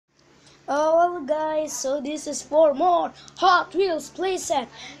Oh well guys, so this is for more Hot Wheels playset,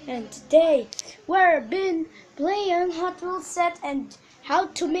 and today we're been playing Hot Wheels set and how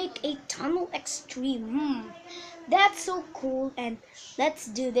to make a tunnel extreme. That's so cool, and let's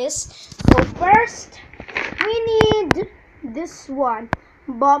do this. So first we need this one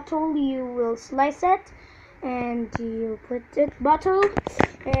bottle. You will slice it and you put it bottle,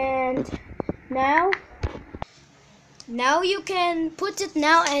 and now you can put it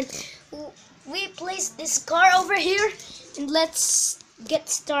now, and we place this car over here, and let's get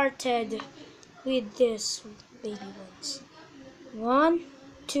started with this baby ones. 1,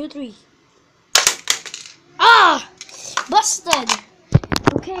 2, 3. Ah! Busted!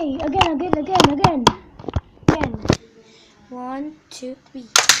 Okay, again. 1, 2, 3.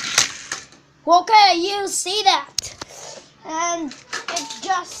 Okay, you see that? And it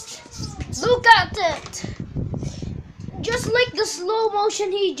just, look at it! Just like the slow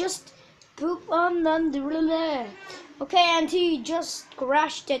motion, he just pooped on the relay. Okay, and he just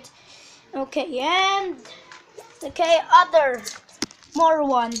crashed it. Okay, and other more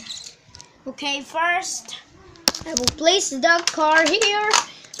one. Okay, first I will place the car here.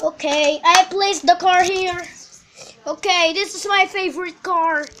 Okay, I placed the car here. Okay, this is my favorite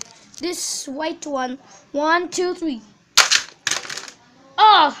car. This white one. 1, 2, 3.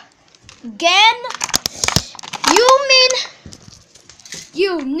 Oh, again? You mean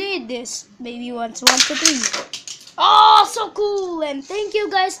you need this baby ones? 1, 2, 3. Oh, so cool! And thank you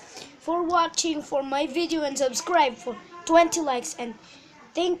guys for watching for my video, and subscribe for 20 likes, and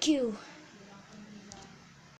thank you.